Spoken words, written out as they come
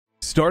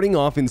Starting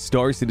off in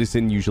Star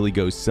Citizen usually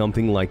goes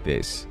something like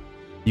this.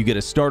 You get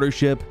a starter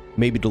ship,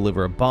 maybe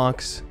deliver a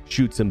box,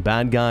 shoot some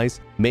bad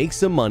guys, make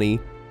some money,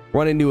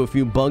 run into a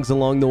few bugs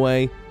along the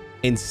way,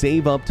 and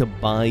save up to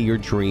buy your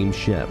dream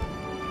ship.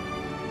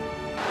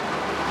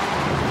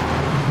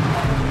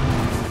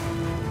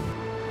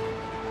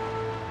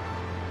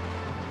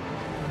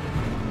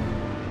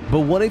 But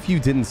what if you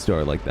didn't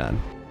start like that?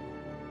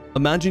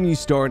 Imagine you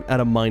start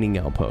at a mining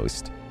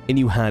outpost and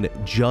you had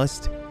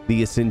just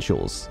the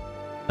essentials.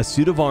 A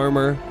suit of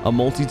armor, a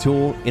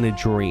multi-tool, and a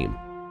dream.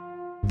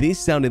 This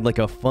sounded like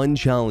a fun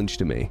challenge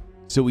to me,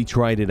 so we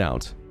tried it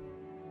out.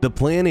 The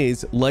plan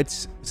is,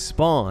 let's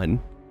spawn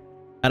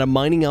at a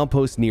mining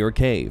outpost near a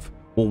cave.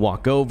 We'll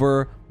walk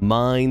over,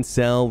 mine,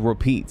 sell,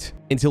 repeat,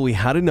 until we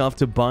had enough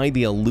to buy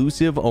the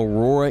elusive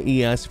Aurora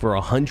ES for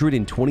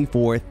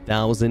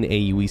 124,000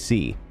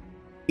 aUEC.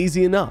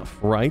 Easy enough,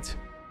 right?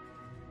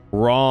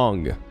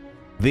 Wrong.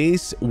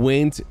 This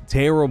went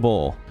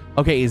terrible.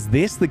 Okay, is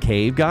this the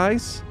cave,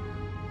 guys?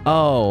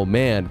 Oh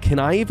man, can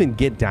I even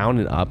get down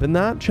and up in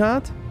that,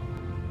 chat?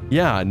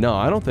 Yeah, no,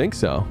 I don't think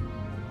so.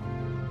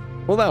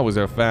 Well, that was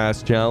our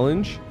fast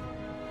challenge.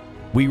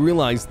 We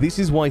realized this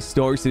is why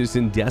Star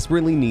Citizen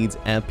desperately needs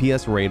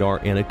FPS radar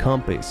and a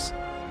compass.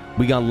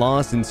 We got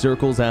lost in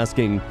circles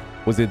asking,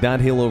 was it that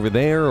hill over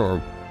there or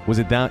was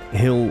it that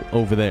hill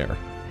over there?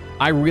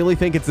 I really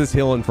think it's this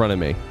hill in front of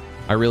me.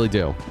 I really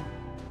do.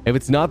 If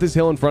it's not this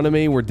hill in front of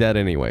me, we're dead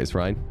anyways,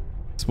 right?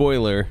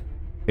 Spoiler,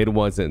 it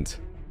wasn't.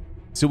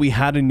 So we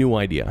had a new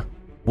idea.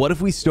 What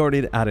if we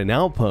started at an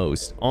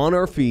outpost on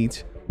our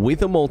feet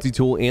with a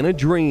multi-tool and a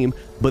dream,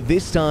 but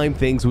this time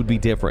things would be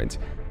different.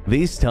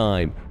 This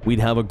time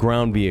we'd have a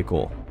ground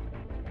vehicle.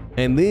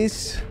 And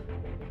this,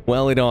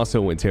 well, it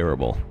also went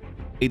terrible.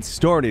 It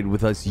started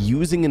with us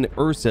using an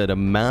Ursa to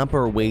map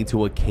our way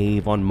to a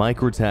cave on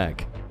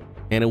Microtech,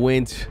 and it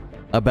went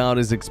about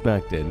as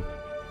expected.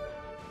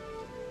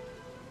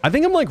 I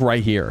think I'm like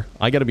right here.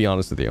 I gotta be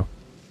honest with you.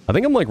 I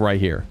think I'm like right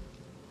here.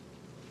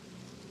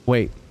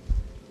 Wait.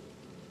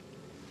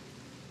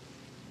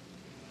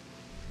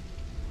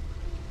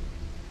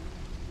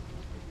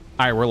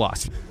 All right, we're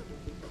lost.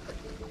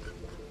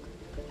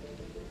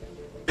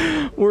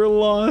 We're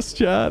lost,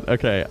 chat.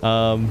 Okay.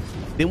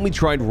 Then we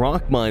tried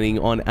rock mining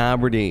on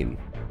Aberdeen.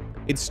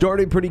 It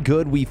started pretty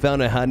good. We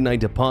found a Hadanite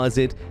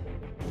deposit.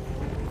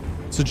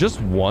 So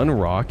just one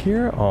rock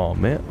here? Oh,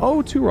 man.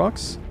 Oh, 2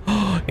 rocks.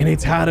 And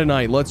it's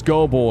Hadanite. Let's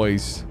go,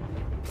 boys.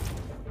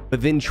 But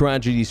then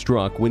tragedy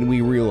struck when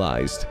we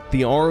realized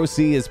the ROC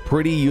is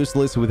pretty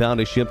useless without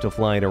a ship to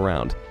fly it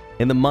around,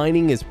 and the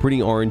mining is pretty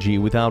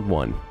RNG without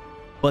one.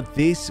 But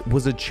this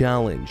was a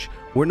challenge.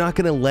 We're not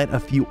going to let a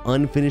few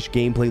unfinished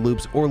gameplay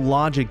loops or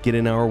logic get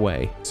in our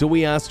way. So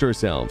we asked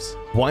ourselves,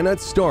 why not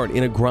start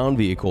in a ground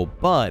vehicle,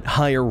 but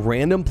hire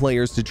random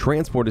players to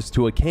transport us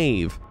to a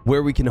cave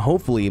where we can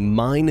hopefully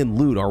mine and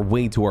loot our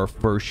way to our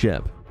first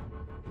ship.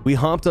 We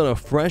hopped on a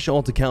fresh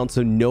alt account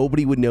so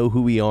nobody would know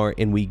who we are,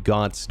 and we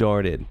got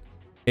started.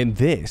 And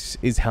this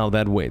is how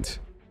that went.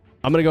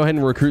 I'm going to go ahead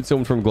and recruit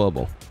someone from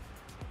Global.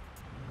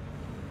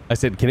 I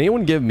said, can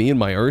anyone give me and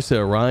my Ursa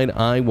a ride?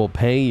 I will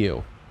pay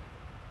you.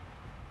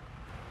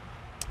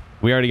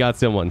 We already got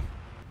someone.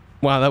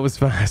 Wow, that was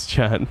fast,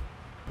 chat.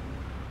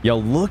 Yo,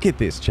 look at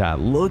this, chat.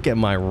 Look at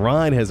my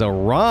ride has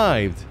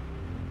arrived.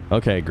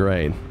 Okay,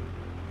 great.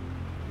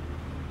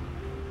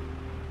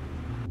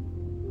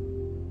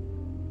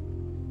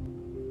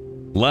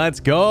 Let's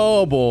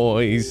go,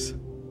 boys.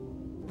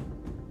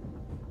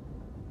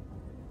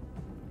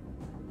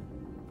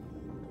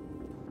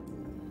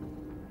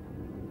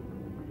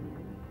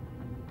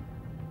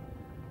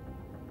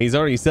 He's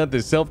already set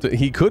this self to...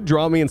 He could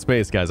draw me in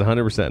space, guys,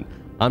 100%.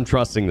 I'm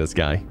trusting this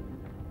guy.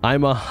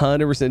 I'm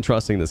 100%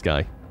 trusting this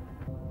guy.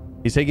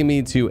 He's taking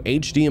me to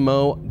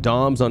HDMO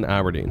DOMs on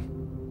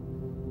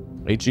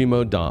Aberdeen.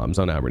 HDMO DOMs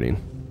on Aberdeen.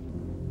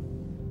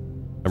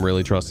 I'm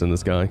really trusting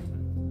this guy.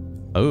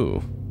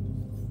 Oh.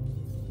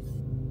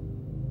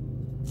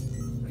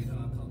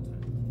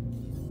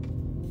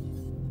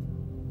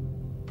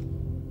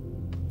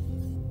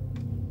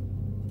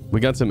 We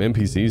got some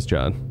NPCs,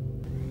 Chad.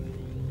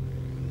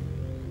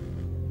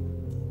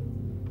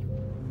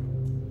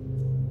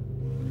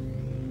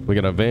 We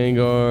got a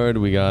Vanguard,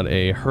 we got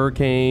a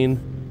Hurricane,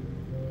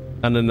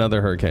 and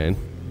another Hurricane.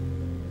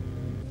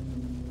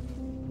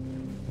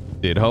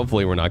 Dude,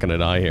 hopefully we're not gonna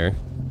die here.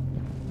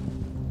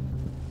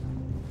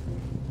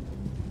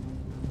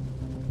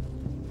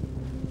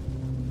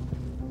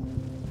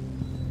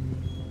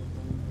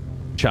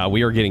 Chat,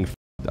 we are getting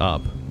f***ed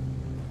up.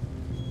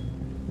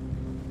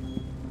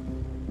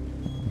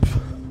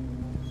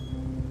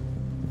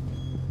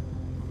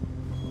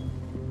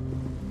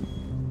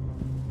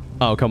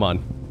 Oh, come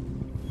on.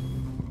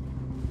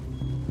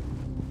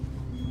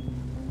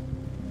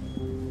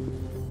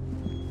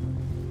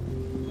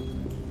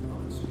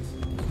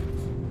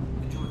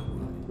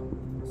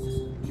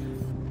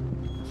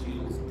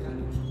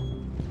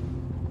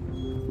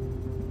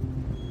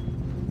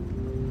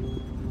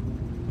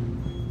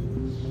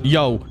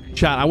 Yo,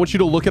 chat, I want you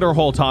to look at our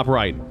hole top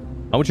right.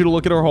 I want you to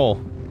look at our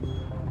hole.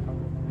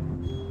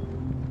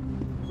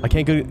 I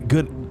can't get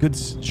good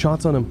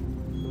shots on him.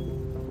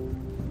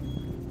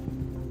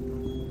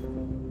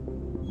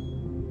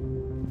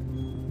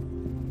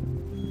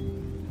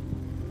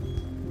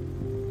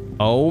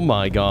 Oh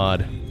my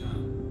god.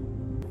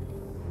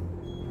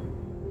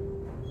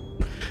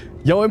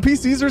 Yo,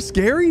 NPCs are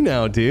scary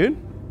now, dude.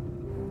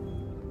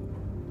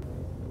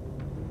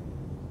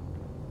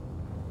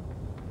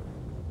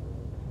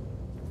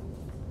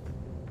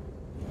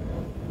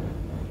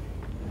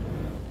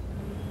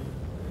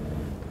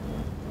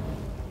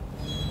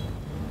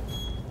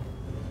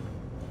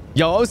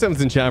 Yo,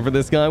 O7's in chat for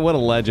this guy. What a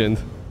legend.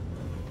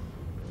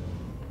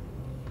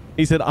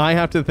 He said, I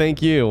have to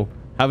thank you.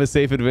 Have a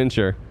safe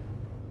adventure.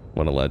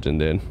 What a legend,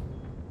 dude.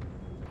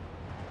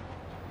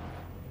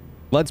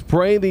 Let's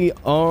pray the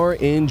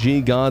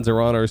RNG gods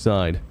are on our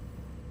side.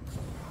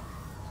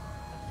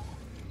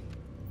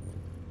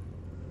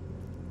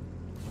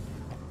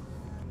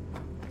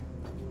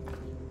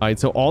 Alright,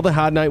 so all the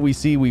Had Night we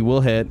see, we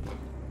will hit.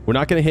 We're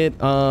not going to hit,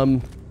 I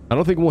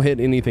don't think we'll hit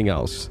anything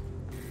else.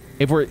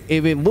 If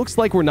it looks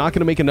like we're not going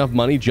to make enough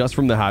money just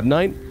from the Had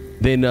Night,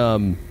 then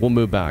we'll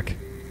move back.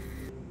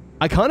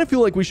 I kind of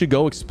feel like we should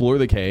go explore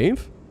the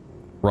cave,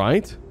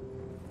 right?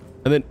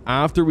 And then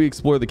after we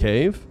explore the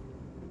cave,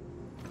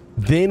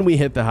 then we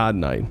hit the Had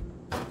Night.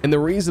 And the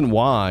reason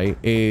why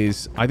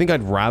is I think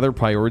I'd rather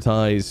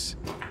prioritize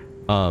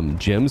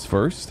gems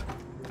first.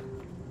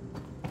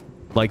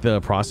 Like the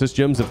process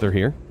gems if they're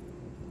here.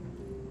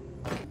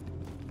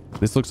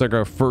 This looks like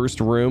our first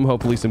room.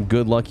 Hopefully some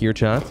good luck here,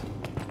 chat.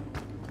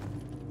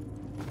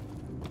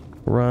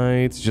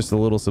 Right, just a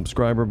little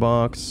subscriber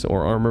box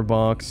or armor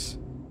box.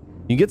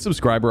 You get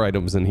subscriber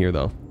items in here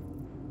though.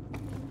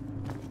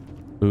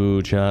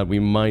 Ooh, chat, we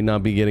might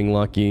not be getting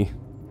lucky.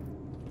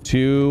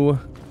 2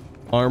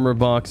 armor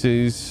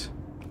boxes.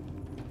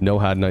 No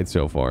Had Night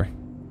so far.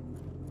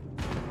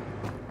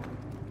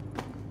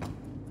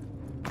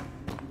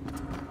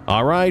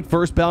 All right,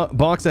 first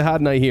box of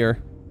Had Night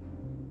here.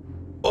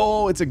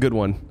 Oh, it's a good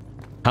one.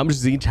 How much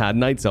does each Had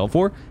Night sell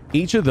for?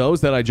 Each of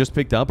those that I just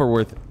picked up are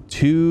worth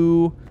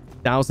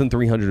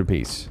 2,300 a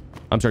piece.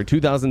 I'm sorry,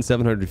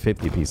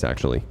 2,750 a piece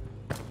actually.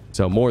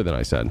 So more than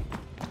I said.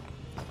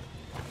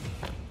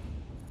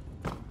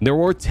 They're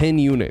worth 10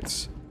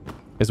 units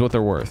is what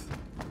they're worth.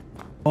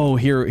 Oh,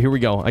 here we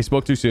go. I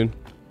spoke too soon.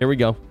 Here we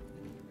go.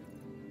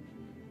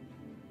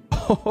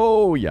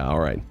 Oh, yeah. All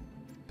right.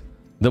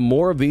 The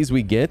more of these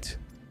we get,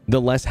 the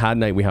less Had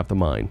Night we have to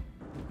mine.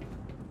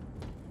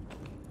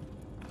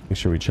 Make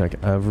sure we check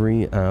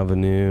every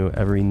avenue,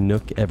 every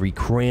nook, every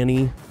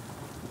cranny.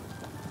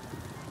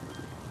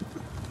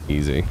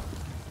 Easy.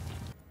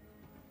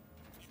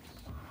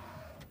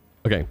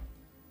 Okay.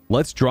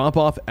 Let's drop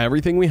off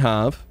everything we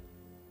have.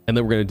 And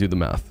then we're going to do the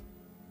math.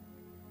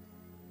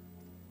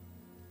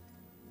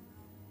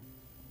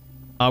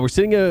 We're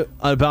sitting at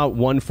about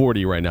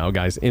 140 right now,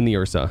 guys, in the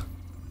Ursa.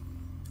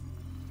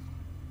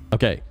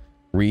 Okay.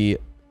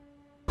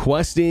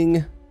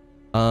 Requesting.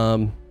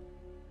 Or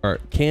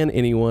can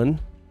anyone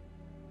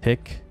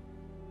pick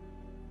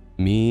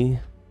me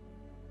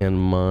and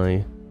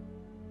my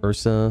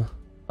Ursa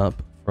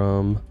up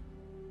from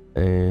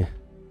a...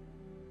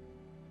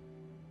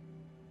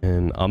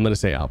 And I'm going to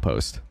say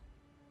outpost.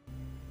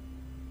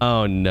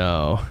 Oh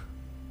no.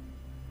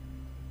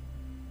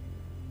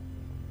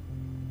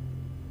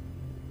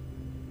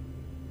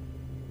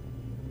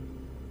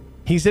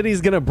 He said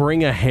he's gonna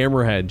bring a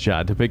hammerhead,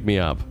 chat, to pick me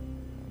up.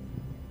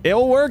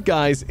 It'll work,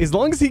 guys, as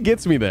long as he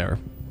gets me there.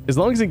 As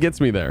long as he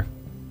gets me there.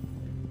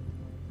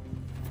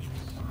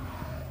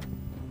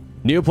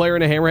 New player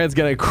and a hammerhead's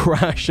gonna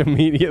crash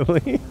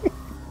immediately.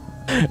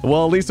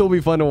 Well, at least it'll be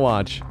fun to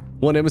watch.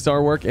 Will an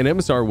MSR work? An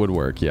MSR would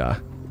work, yeah.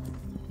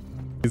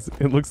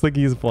 It looks like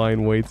he's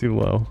flying way too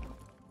low.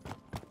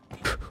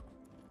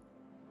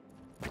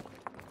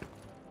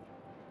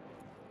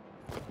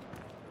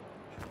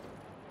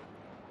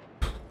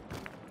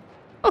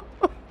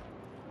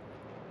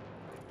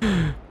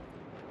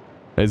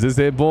 Is this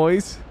it,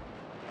 boys?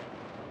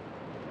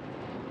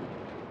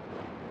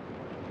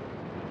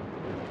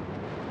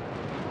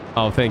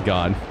 Oh, thank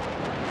God.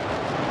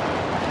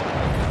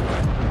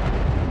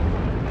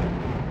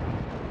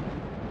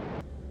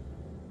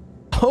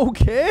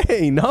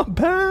 Okay, not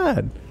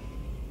bad.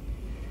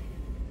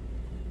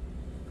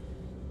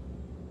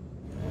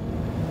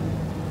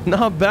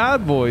 Not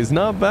bad, boys.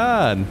 Not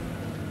bad.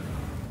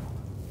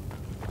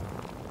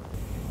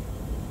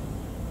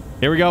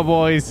 Here we go,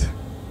 boys.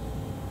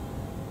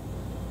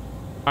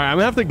 All right, I'm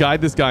gonna have to guide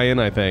this guy in,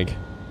 I think.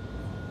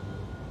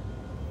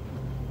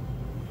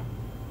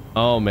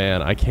 Oh,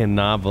 man. I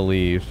cannot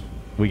believe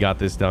we got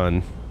this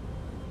done.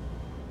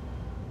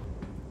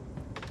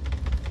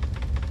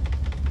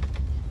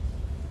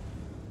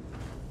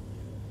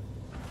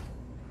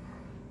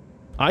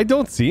 I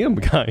don't see him,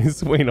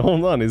 guys. Wait,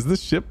 hold on. Is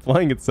this ship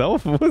flying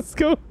itself? What's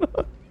going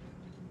on?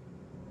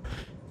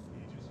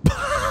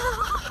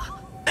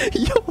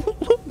 Yo,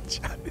 look,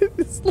 chat at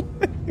his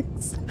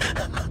legs.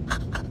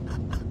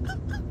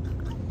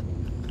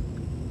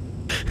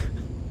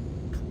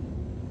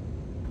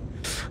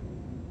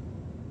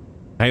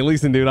 Hey,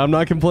 listen, dude, I'm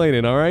not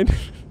complaining, all right?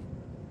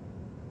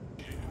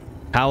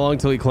 How long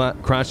till he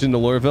crashed into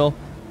Lorville?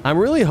 I'm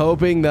really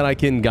hoping that I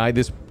can guide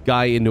this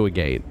guy into a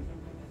gate.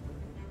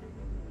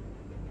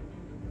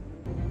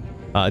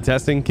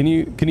 Testing, can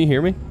you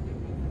hear me?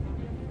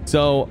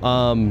 So,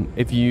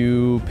 if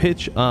you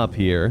pitch up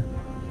here,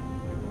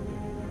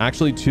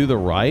 actually to the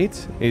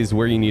right is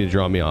where you need to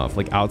drop me off,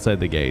 like outside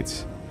the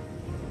gates.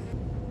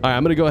 All right,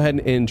 I'm going to go ahead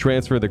and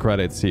transfer the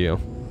credits to you.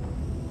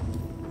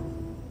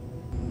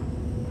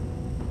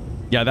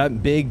 Yeah,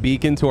 that big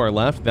beacon to our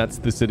left, that's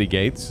the city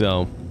gate.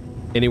 So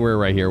anywhere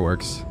right here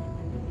works.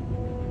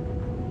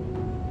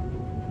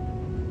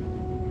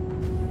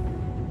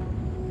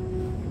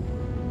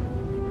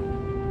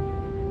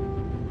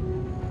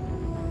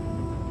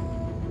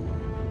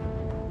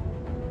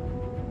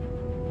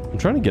 I'm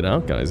trying to get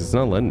out, guys. It's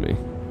not letting me.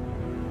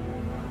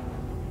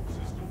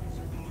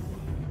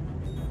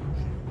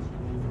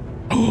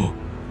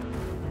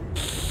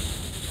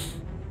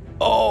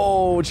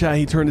 Oh, chat,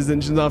 he turned his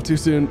engines off too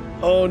soon.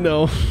 Oh,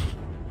 no.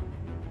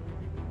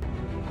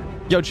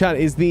 Yo, chat,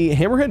 is the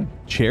Hammerhead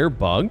chair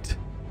bugged?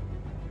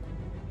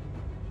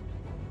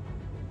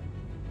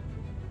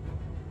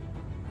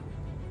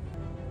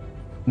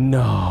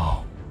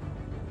 No.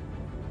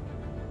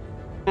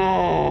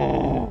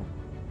 Oh.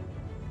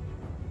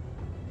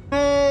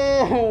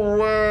 No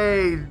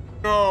way.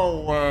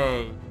 No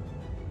way.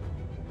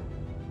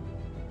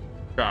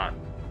 God.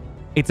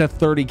 It's a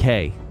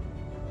 30K.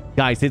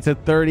 Guys, it's a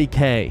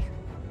 30K.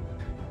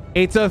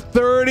 It's a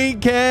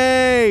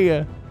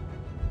 30K.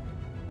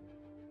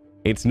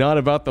 It's not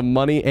about the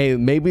money. Hey,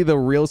 maybe the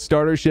real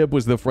startership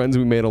was the friends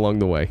we made along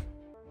the way.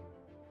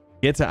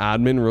 Get to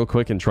admin real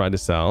quick and try to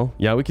sell.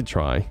 Yeah, we could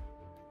try.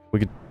 We're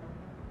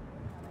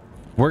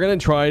going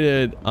to try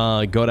to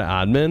go to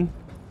admin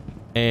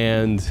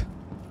and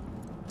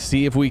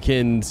see if we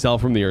can sell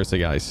from the Ursa,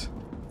 guys.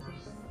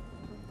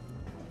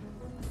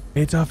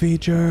 It's a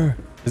feature.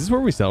 Is this where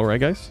we sell, right,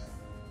 guys?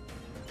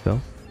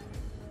 Sell.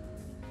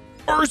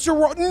 Ursa,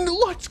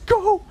 let's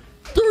go.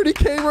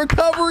 30K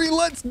recovery.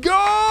 Let's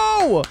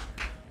go.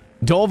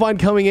 Dolvine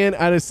coming in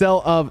at a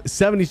sell of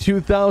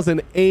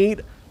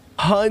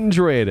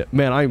 72,800.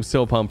 Man, I am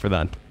so pumped for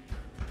that.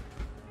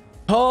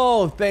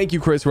 Oh, thank you,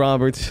 Chris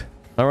Roberts.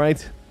 All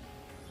right.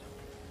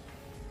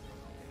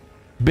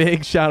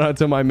 Big shout out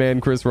to my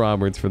man, Chris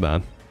Roberts, for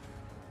that.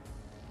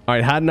 All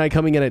right, Had Night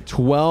coming in at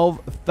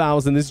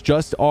 12,000. This is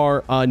just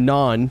our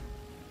non-juicy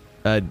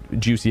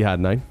Had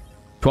Night.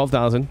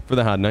 12,000 for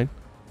the Had Night.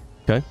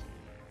 Okay.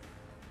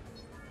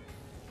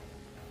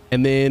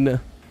 And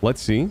then,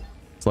 let's see.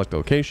 Select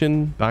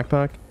location,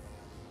 backpack.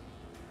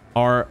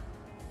 Our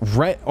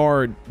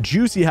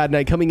juicy Had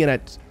Night coming in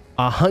at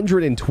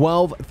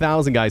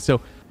 112,000, guys. So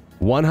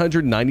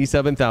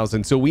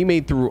 197,000. So we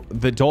made through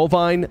the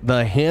Dolvine,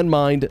 the hand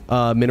mined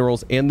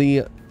minerals, and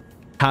the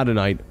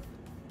Hadonite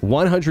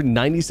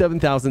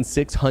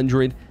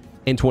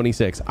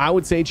 197,626. I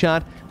would say,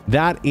 chat,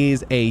 that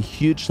is a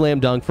huge slam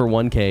dunk for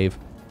one cave.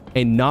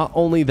 And not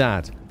only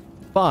that,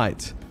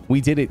 but we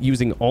did it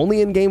using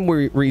only in-game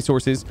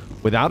resources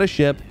without a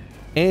ship.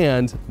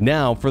 And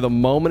now, for the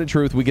moment of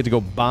truth, we get to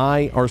go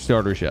buy our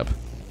starter ship.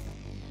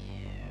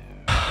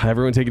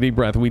 Everyone take a deep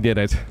breath. We did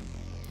it.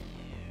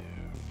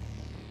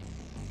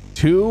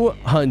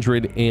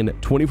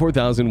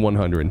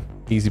 224,100.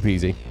 Easy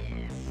peasy.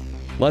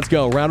 Let's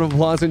go. Round of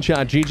applause in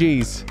chat.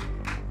 GG's.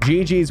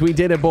 GG's. We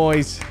did it,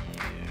 boys.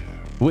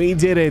 We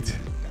did it.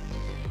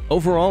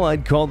 Overall,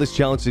 I'd call this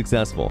challenge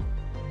successful.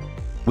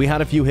 We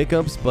had a few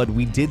hiccups, but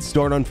we did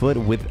start on foot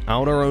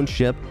without our own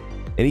ship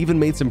and even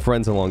made some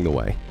friends along the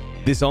way.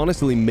 This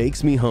honestly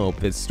makes me hope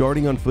that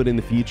starting on foot in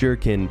the future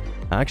can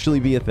actually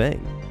be a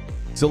thing.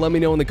 So let me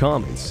know in the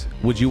comments.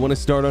 Would you want to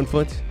start on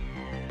foot?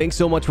 Thanks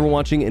so much for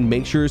watching, and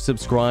make sure to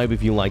subscribe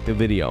if you liked the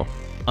video.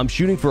 I'm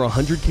shooting for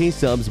 100K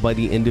subs by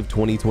the end of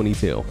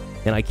 2022,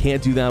 and I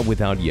can't do that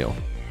without you.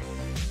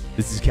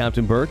 This is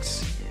Captain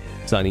Berks,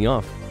 signing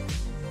off.